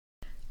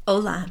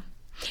Hola,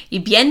 y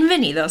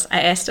bienvenidos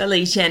a esta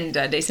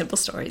leyenda de Simple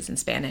Stories in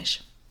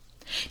Spanish.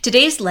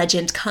 Today's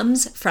legend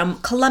comes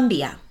from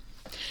Colombia.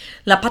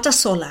 La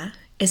Patasola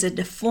is a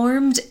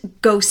deformed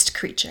ghost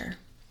creature.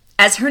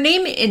 As her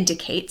name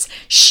indicates,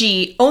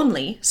 she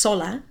only,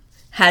 sola,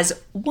 has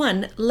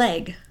one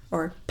leg,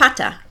 or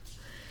pata.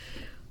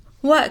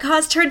 What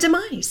caused her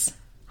demise?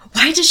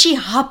 Why does she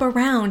hop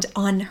around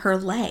on her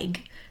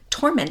leg,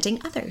 tormenting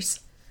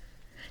others?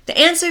 The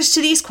answers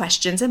to these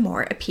questions and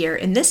more appear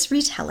in this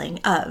retelling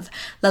of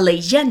La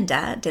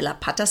Leyenda de La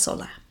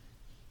Patasola.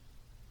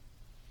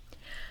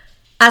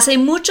 Hace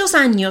muchos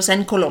años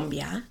en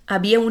Colombia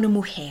había una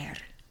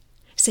mujer.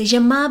 Se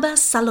llamaba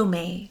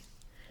Salomé.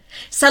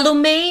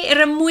 Salomé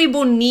era muy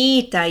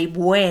bonita y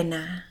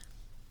buena.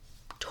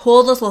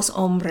 Todos los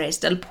hombres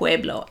del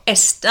pueblo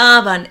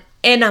estaban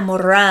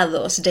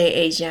enamorados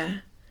de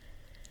ella.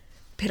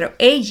 Pero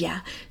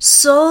ella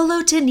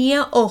solo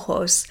tenía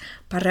ojos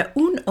para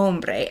un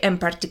hombre en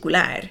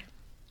particular.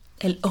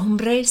 El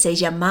hombre se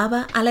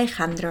llamaba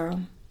Alejandro.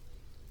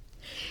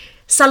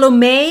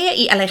 Salomé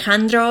y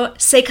Alejandro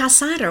se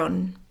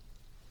casaron.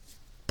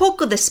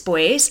 Poco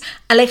después,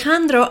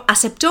 Alejandro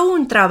aceptó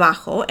un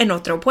trabajo en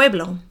otro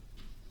pueblo.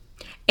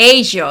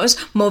 Ellos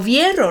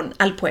movieron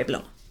al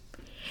pueblo.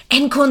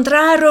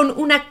 Encontraron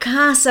una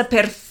casa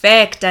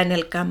perfecta en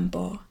el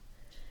campo.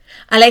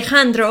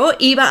 Alejandro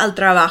iba al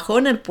trabajo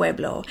en el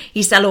pueblo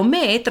y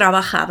Salomé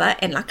trabajaba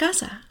en la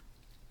casa.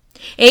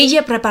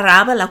 Ella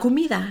preparaba la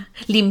comida,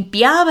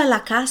 limpiaba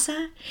la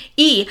casa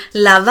y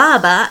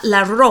lavaba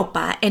la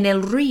ropa en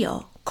el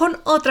río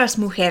con otras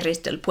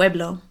mujeres del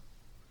pueblo.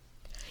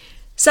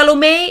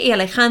 Salomé y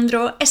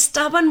Alejandro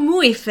estaban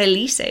muy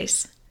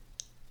felices.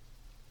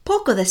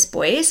 Poco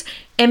después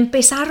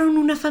empezaron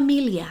una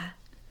familia.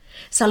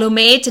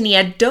 Salomé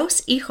tenía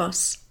 2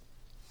 hijos.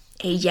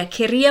 Ella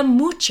quería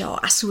mucho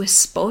a su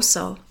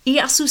esposo y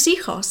a sus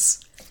hijos.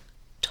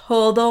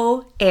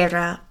 Todo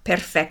era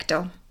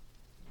perfecto.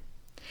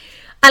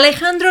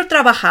 Alejandro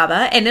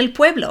trabajaba en el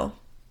pueblo.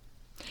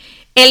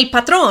 El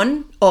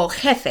patrón o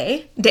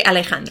jefe de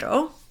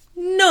Alejandro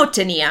no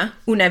tenía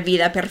una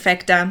vida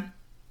perfecta.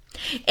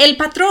 El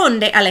patrón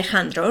de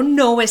Alejandro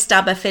no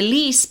estaba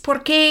feliz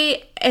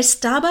porque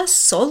estaba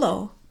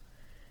solo.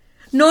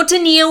 No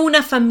tenía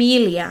una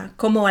familia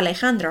como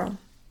Alejandro.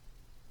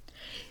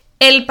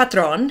 El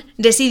patrón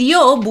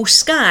decidió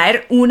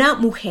buscar una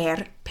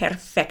mujer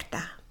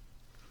perfecta.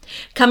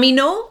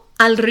 Caminó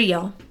al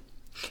río.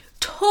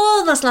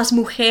 Todas las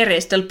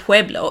mujeres del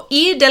pueblo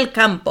y del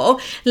campo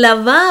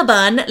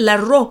lavaban la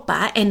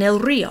ropa en el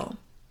río.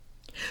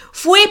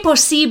 Fue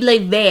posible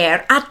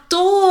ver a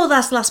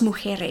todas las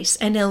mujeres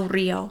en el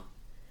río.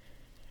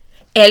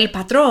 El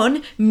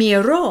patrón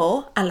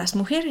miró a las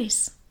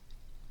mujeres.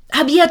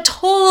 Había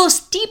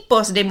todos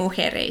tipos de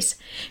mujeres,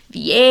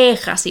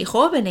 viejas y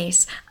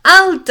jóvenes,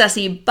 altas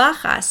y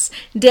bajas,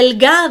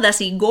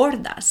 delgadas y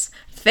gordas,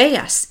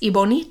 feas y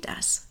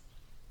bonitas.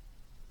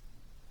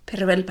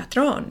 Pero el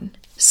patrón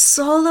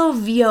solo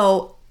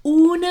vio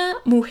una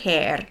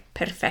mujer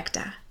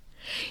perfecta.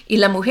 Y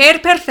la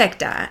mujer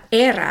perfecta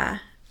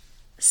era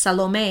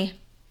Salomé.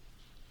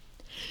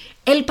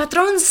 El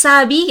patrón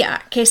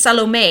sabía que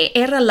Salomé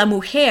era la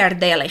mujer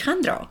de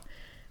Alejandro,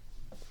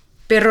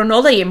 pero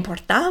no le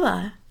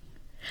importaba.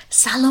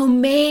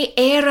 Salomé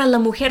era la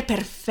mujer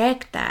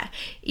perfecta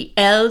y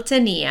él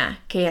tenía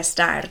que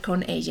estar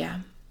con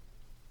ella.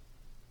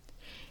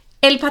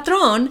 El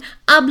patrón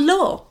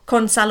habló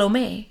con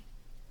Salomé.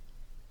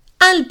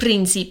 Al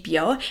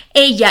principio,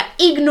 ella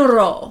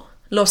ignoró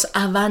los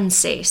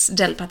avances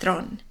del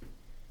patrón.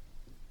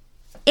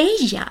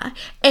 Ella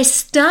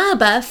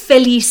estaba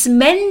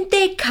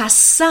felizmente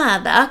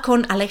casada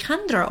con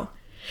Alejandro.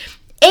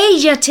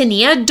 Ella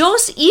tenía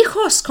 2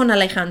 hijos con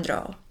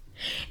Alejandro.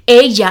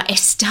 Ella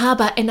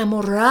estaba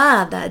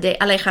enamorada de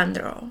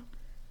Alejandro.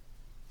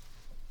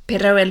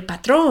 Pero el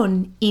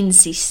patrón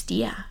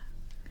insistía.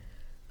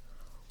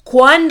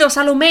 Cuando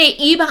Salomé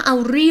iba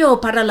al río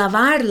para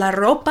lavar la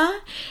ropa,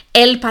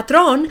 el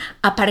patrón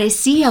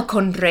aparecía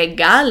con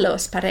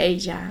regalos para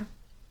ella.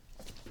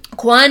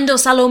 Cuando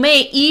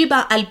Salomé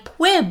iba al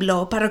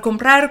pueblo para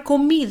comprar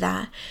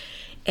comida,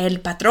 el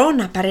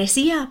patrón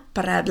aparecía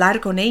para hablar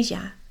con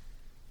ella.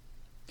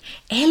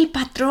 El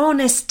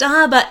patrón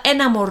estaba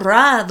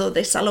enamorado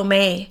de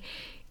Salomé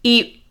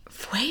y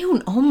fue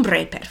un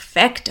hombre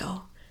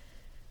perfecto.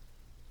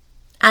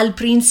 Al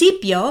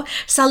principio,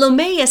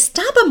 Salomé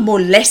estaba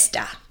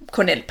molesta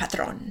con el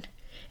patrón.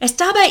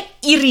 Estaba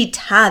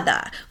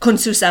irritada con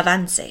sus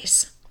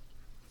avances.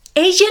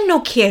 Ella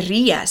no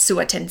quería su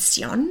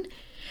atención.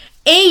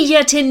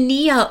 Ella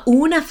tenía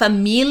una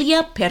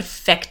familia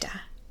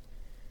perfecta.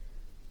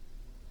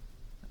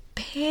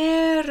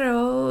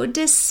 Pero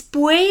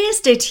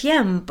después de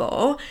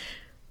tiempo,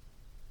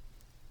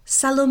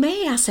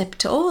 Salomé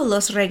aceptó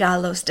los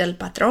regalos del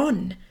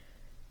patrón,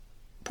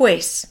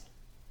 pues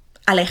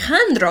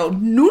Alejandro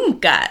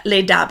nunca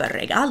le daba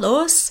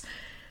regalos.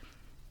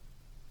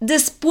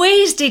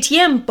 Después de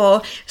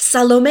tiempo,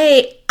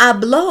 Salomé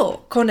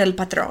habló con el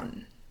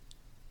patrón,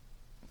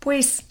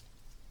 pues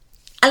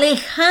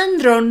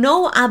Alejandro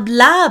no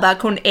hablaba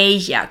con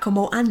ella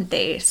como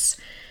antes.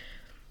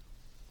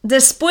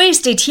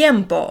 Después de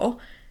tiempo,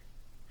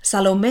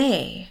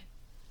 Salomé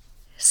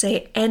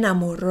se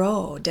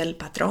enamoró del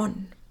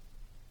patrón.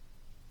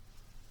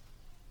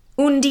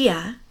 Un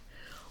día,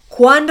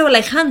 cuando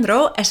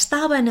Alejandro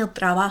estaba en el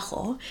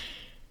trabajo,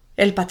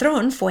 el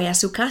patrón fue a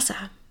su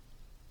casa.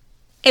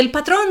 El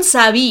patrón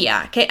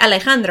sabía que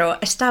Alejandro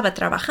estaba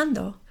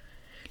trabajando.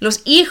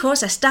 Los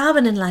hijos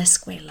estaban en la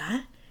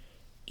escuela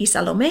y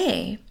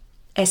Salomé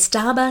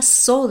estaba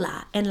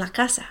sola en la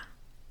casa.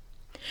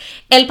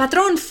 El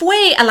patrón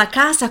fue a la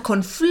casa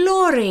con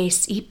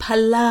flores y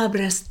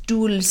palabras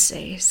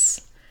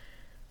dulces.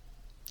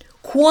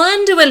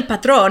 Cuando el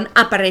patrón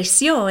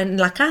apareció en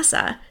la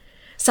casa,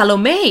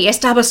 Salomé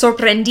estaba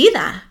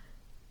sorprendida,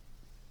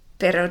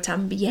 pero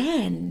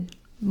también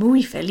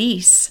muy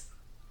feliz.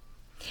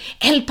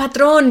 El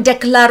patrón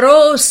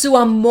declaró su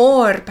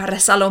amor para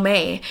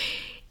Salomé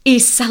y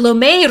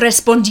Salomé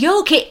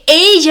respondió que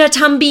ella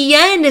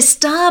también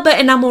estaba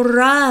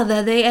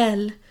enamorada de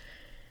él.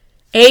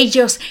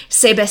 Ellos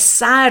se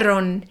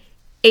besaron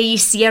e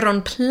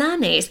hicieron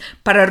planes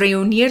para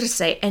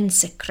reunirse en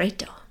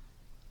secreto.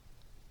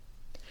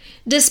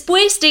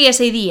 Después de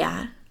ese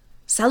día,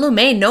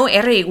 Salomé no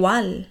era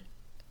igual.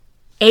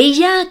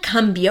 Ella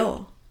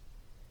cambió.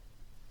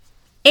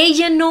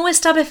 Ella no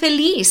estaba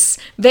feliz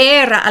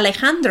ver a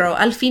Alejandro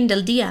al fin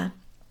del día.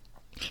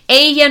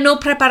 Ella no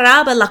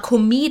preparaba la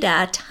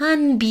comida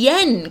tan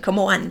bien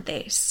como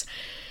antes.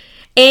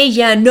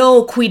 Ella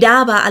no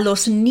cuidaba a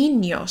los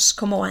niños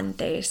como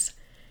antes.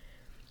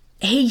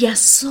 Ella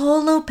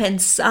solo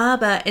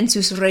pensaba en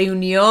sus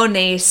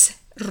reuniones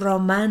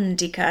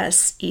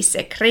románticas y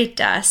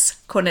secretas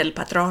con el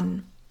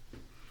patrón.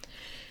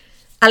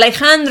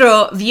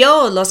 Alejandro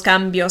vio los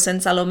cambios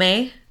en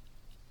Salomé.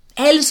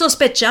 Él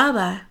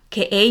sospechaba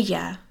que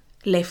ella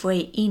le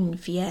fue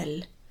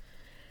infiel.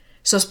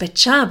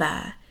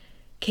 Sospechaba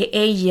que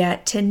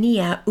ella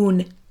tenía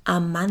un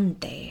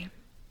amante.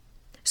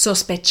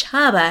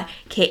 Sospechaba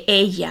que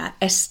ella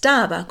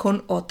estaba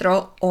con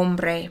otro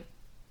hombre.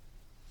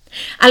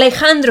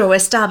 Alejandro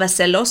estaba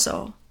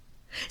celoso.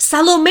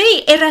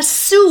 Salomé era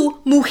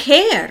su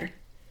mujer.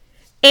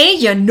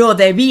 Ella no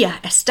debía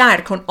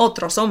estar con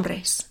otros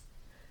hombres.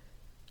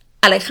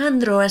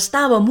 Alejandro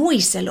estaba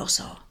muy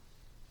celoso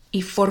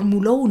y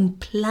formuló un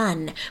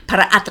plan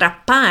para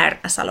atrapar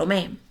a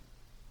Salomé.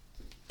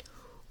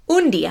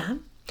 Un día,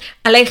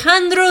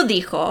 Alejandro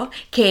dijo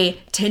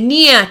que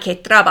tenía que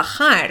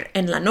trabajar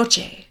en la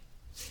noche.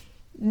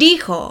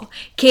 Dijo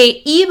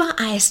que iba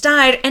a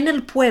estar en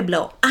el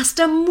pueblo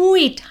hasta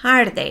muy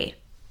tarde,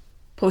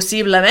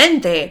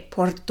 posiblemente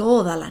por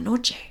toda la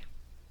noche.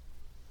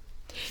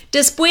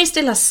 Después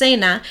de la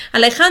cena,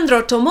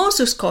 Alejandro tomó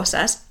sus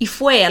cosas y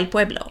fue al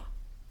pueblo.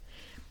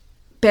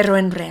 Pero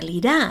en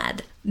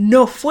realidad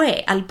no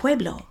fue al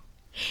pueblo.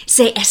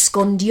 Se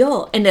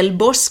escondió en el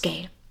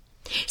bosque.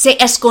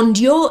 Se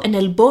escondió en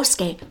el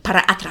bosque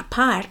para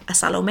atrapar a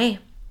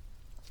Salomé.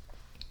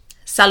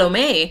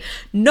 Salomé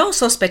no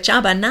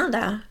sospechaba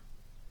nada.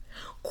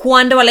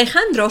 Cuando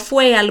Alejandro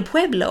fue al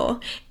pueblo,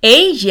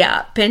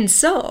 ella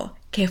pensó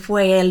que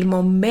fue el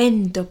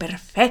momento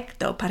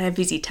perfecto para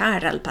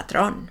visitar al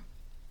patrón.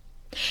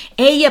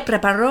 Ella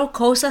preparó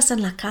cosas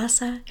en la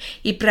casa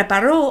y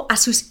preparó a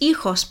sus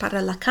hijos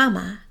para la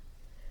cama.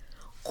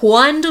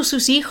 Cuando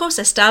sus hijos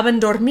estaban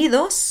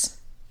dormidos,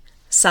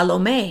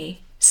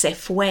 Salomé se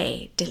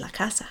fue de la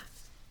casa.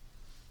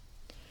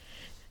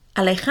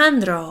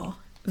 Alejandro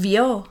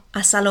vio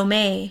a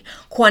Salomé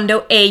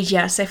cuando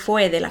ella se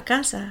fue de la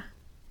casa.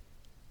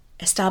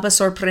 Estaba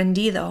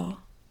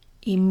sorprendido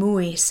y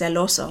muy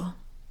celoso.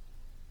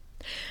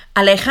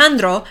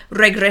 Alejandro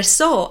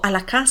regresó a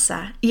la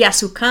casa y a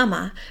su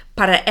cama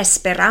para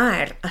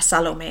esperar a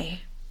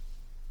Salomé.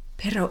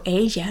 Pero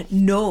ella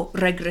no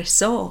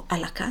regresó a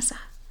la casa.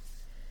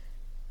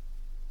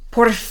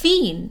 Por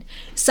fin,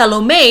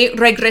 Salomé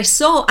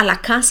regresó a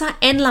la casa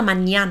en la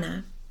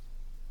mañana.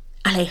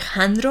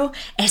 Alejandro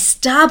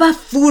estaba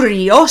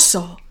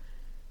furioso.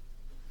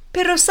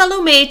 Pero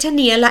Salomé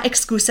tenía la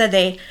excusa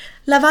de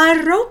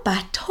lavar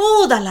ropa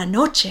toda la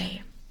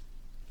noche.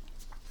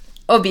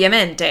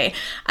 Obviamente,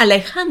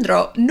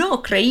 Alejandro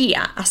no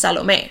creía a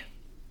Salomé,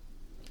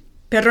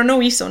 pero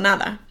no hizo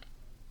nada.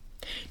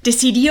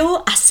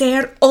 Decidió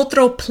hacer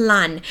otro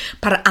plan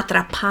para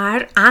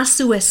atrapar a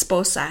su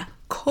esposa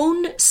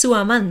con su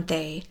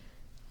amante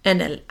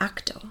en el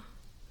acto.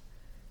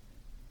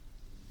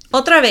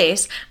 Otra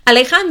vez,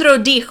 Alejandro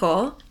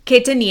dijo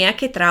que tenía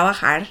que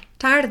trabajar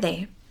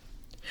tarde.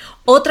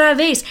 Otra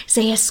vez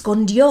se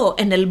escondió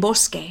en el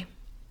bosque.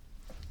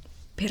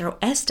 Pero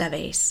esta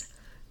vez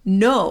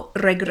no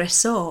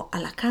regresó a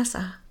la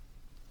casa.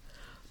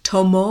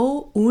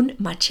 Tomó un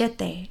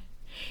machete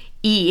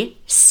y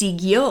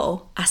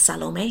siguió a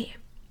Salomé.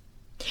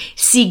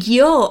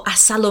 Siguió a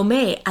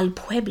Salomé al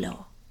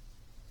pueblo.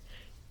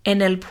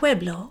 En el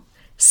pueblo,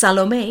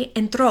 Salomé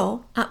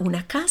entró a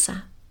una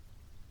casa.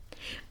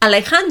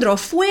 Alejandro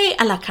fue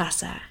a la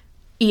casa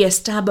y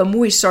estaba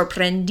muy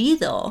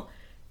sorprendido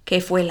que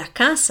fue la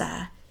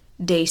casa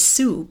de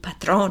su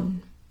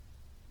patrón.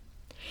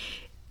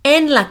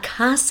 En la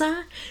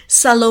casa,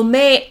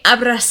 Salomé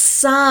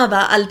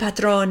abrazaba al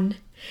patrón.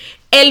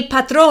 El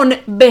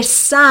patrón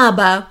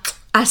besaba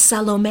a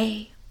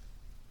Salomé.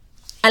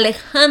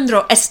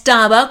 Alejandro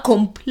estaba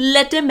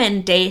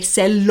completamente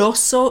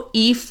celoso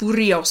y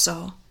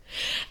furioso.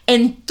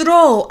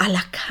 Entró a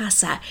la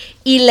casa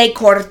y le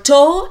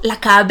cortó la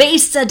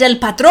cabeza del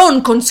patrón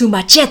con su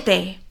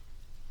machete.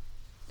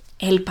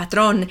 El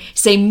patrón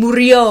se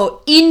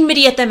murió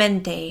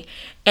inmediatamente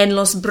en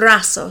los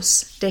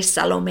brazos de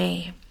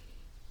Salomé.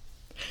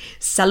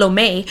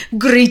 Salomé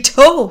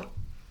gritó.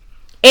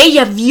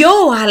 Ella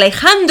vio a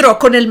Alejandro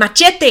con el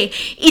machete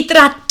y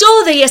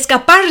trató de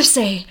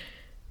escaparse.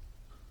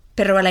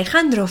 Pero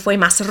Alejandro fue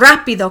más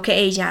rápido que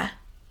ella.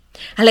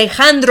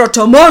 Alejandro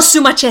tomó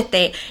su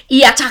machete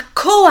y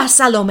atacó a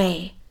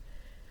Salomé.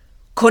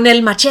 Con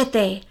el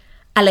machete,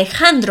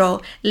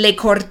 Alejandro le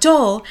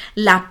cortó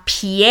la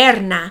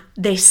pierna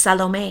de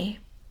Salomé.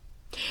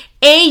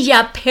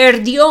 Ella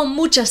perdió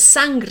mucha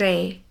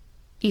sangre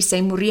y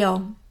se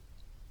murió.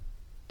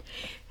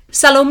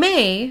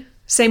 Salomé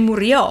se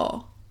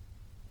murió,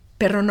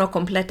 pero no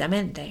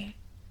completamente.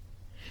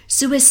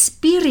 Su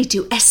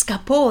espíritu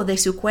escapó de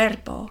su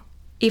cuerpo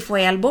y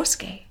fue al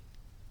bosque.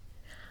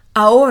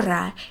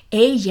 Ahora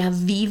ella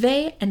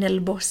vive en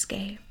el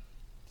bosque.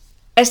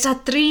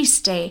 Está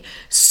triste,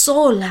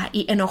 sola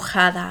y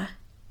enojada.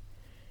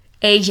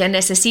 Ella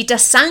necesita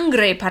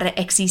sangre para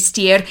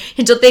existir,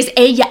 entonces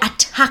ella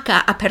ataca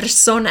a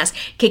personas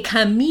que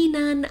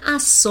caminan a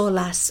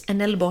solas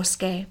en el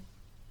bosque.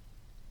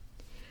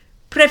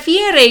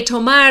 Prefiere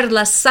tomar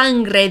la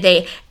sangre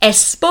de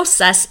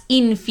esposas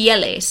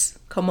infieles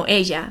como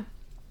ella,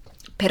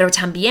 pero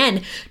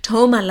también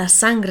toma la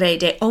sangre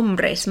de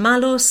hombres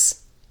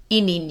malos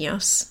y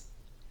niños.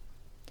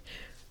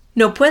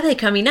 No puede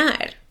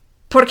caminar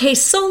porque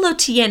solo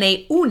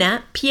tiene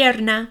una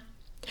pierna.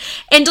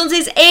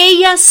 Entonces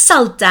ella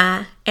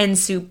salta en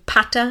su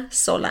pata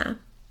sola.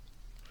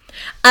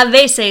 A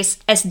veces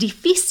es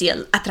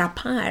difícil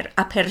atrapar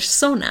a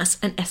personas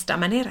en esta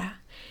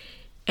manera.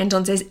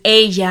 Entonces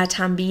ella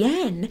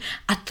también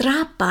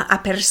atrapa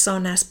a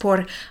personas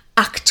por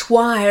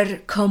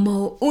actuar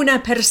como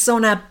una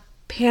persona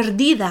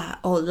perdida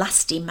o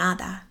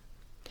lastimada.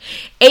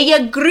 Ella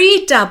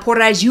grita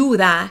por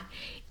ayuda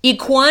y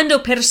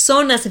cuando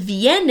personas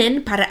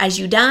vienen para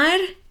ayudar,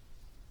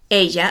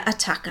 ella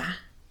ataca.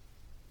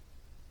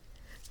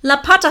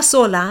 La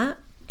patasola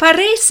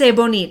parece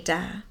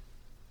bonita,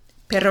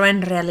 pero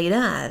en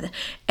realidad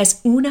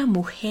es una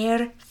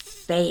mujer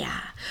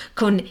fea,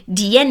 con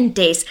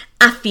dientes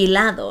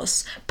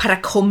afilados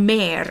para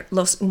comer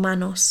los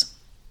humanos.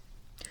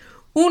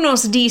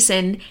 Unos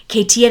dicen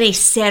que tiene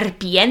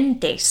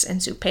serpientes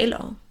en su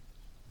pelo.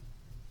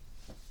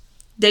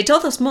 De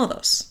todos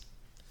modos,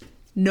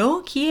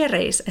 no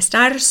quieres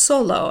estar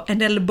solo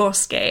en el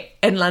bosque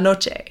en la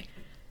noche,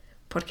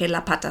 porque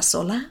la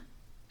patasola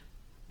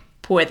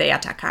puede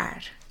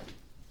atacar.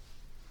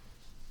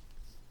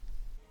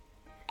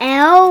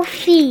 El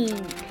fin.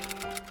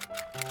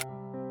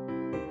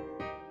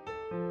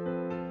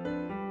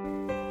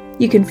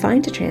 You can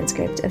find a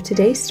transcript of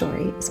today's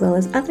story as well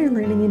as other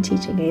learning and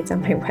teaching aids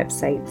on my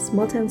website,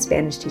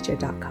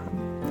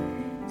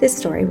 smalltownspanishteacher.com. This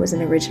story was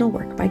an original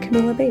work by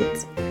Camilla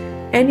Bates.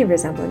 Any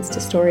resemblance to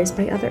stories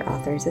by other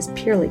authors is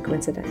purely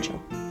coincidental,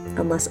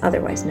 unless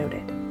otherwise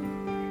noted.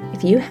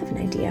 If you have an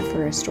idea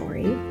for a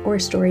story or a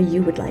story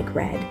you would like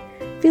read,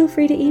 feel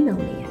free to email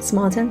me at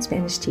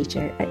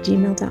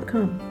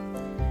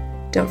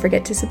smalltownspanishteacher@gmail.com. Don't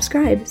forget to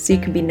subscribe so you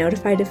can be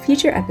notified of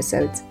future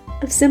episodes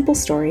of Simple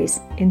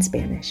Stories in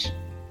Spanish.